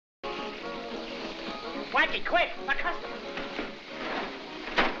Blackie, quick! The customer!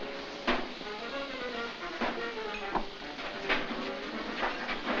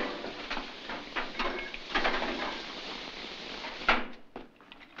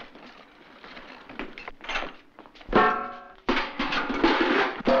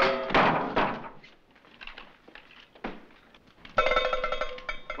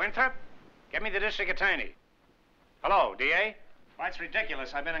 Winthrop, get me the district attorney. Hello, DA? Why, it's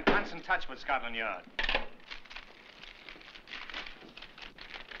ridiculous. I've been in constant touch with Scotland Yard.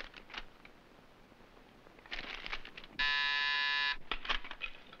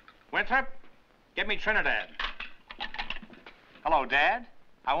 Winthrop, get me Trinidad. Hello, Dad.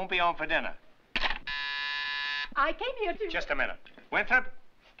 I won't be home for dinner. I came here to... Just a minute. Winthrop,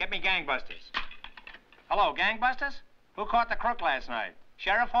 get me gangbusters. Hello, gangbusters? Who caught the crook last night?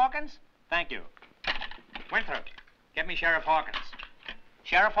 Sheriff Hawkins? Thank you. Winthrop, get me Sheriff Hawkins.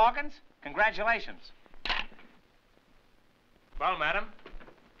 Sheriff Hawkins, congratulations. Well, madam,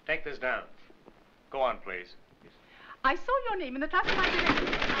 take this down. Go on, please. I saw your name in the classified directory.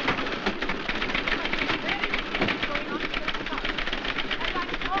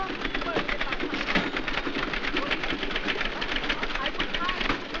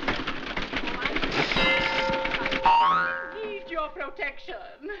 Protection.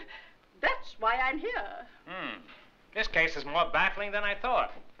 That's why I'm here. This case is more baffling than I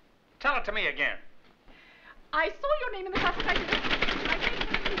thought. Tell it to me again. I saw your name in the classified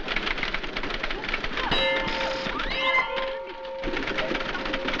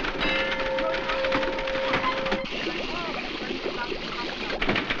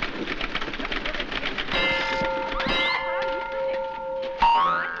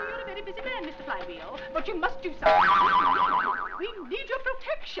You're a very busy man, Mr. Flywheel, but you must do something. We need your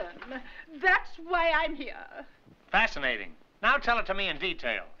protection. That's why I'm here. Fascinating. Now tell it to me in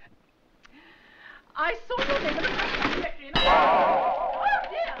detail. I saw your name in the classified directory and oh,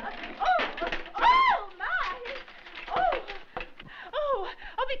 dear. Oh, my. Oh,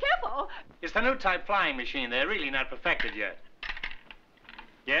 be careful. It's the new type flying machine. They're really not perfected yet.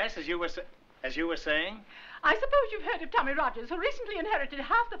 Yes, as you were saying? I suppose you've heard of Tommy Rogers, who recently inherited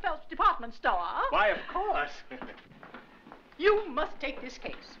half the Phelps department store. Why, of course. You must take this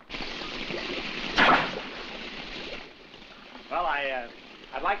case. Well,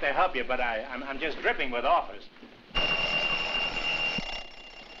 I'd like to help you, but I'm just dripping with offers.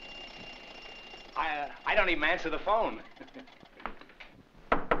 I don't even answer the phone.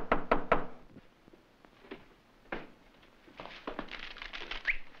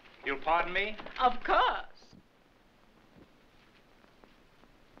 You'll pardon me? Of course.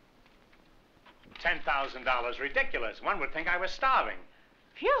 $10,000. Ridiculous. One would think I was starving.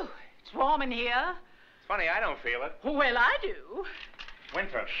 Phew, it's warm in here. It's funny, I don't feel it. Well, I do.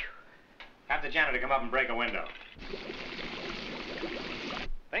 Winthrop, have the janitor come up and break a window.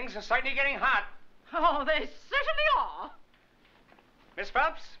 Things are certainly getting hot. Oh, they certainly are. Miss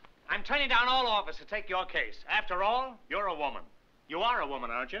Phelps, I'm turning down all offers to take your case. After all, you're a woman. You are a woman,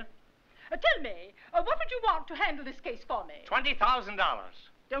 aren't you? Tell me, what would you want to handle this case for me? $20,000.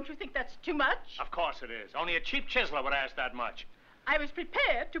 Don't you think that's too much? Of course it is. Only a cheap chiseler would ask that much. I was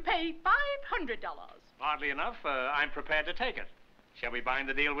prepared to pay $500. Oddly enough, I'm prepared to take it. Shall we bind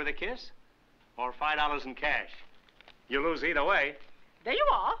the deal with a kiss? Or $5 in cash? You lose either way. There you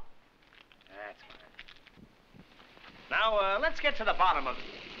are. That's fine. Now, let's get to the bottom of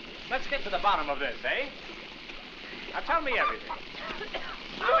this, eh? Now, tell me everything.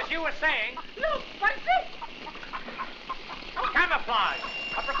 Now, as you were saying... Look, what's this? Camouflage.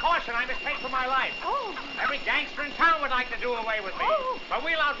 A precaution I must take for my life. Oh. Every gangster in town would like to do away with me. Oh. But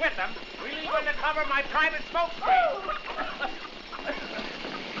we'll outwit them. We'll leave undercover my private smoke screen. Oh.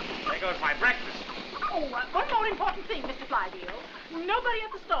 There goes my breakfast. Oh, one more important thing, Mr. Flywheel. Nobody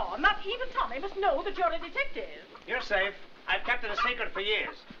at the store, not even Tommy, must know that you're a detective. You're safe. I've kept it a secret for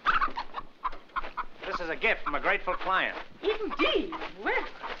years. This is a gift from a grateful client. Indeed. Well.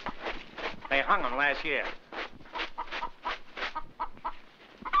 They hung him last year.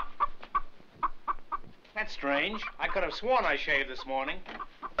 That's strange. I could have sworn I shaved this morning.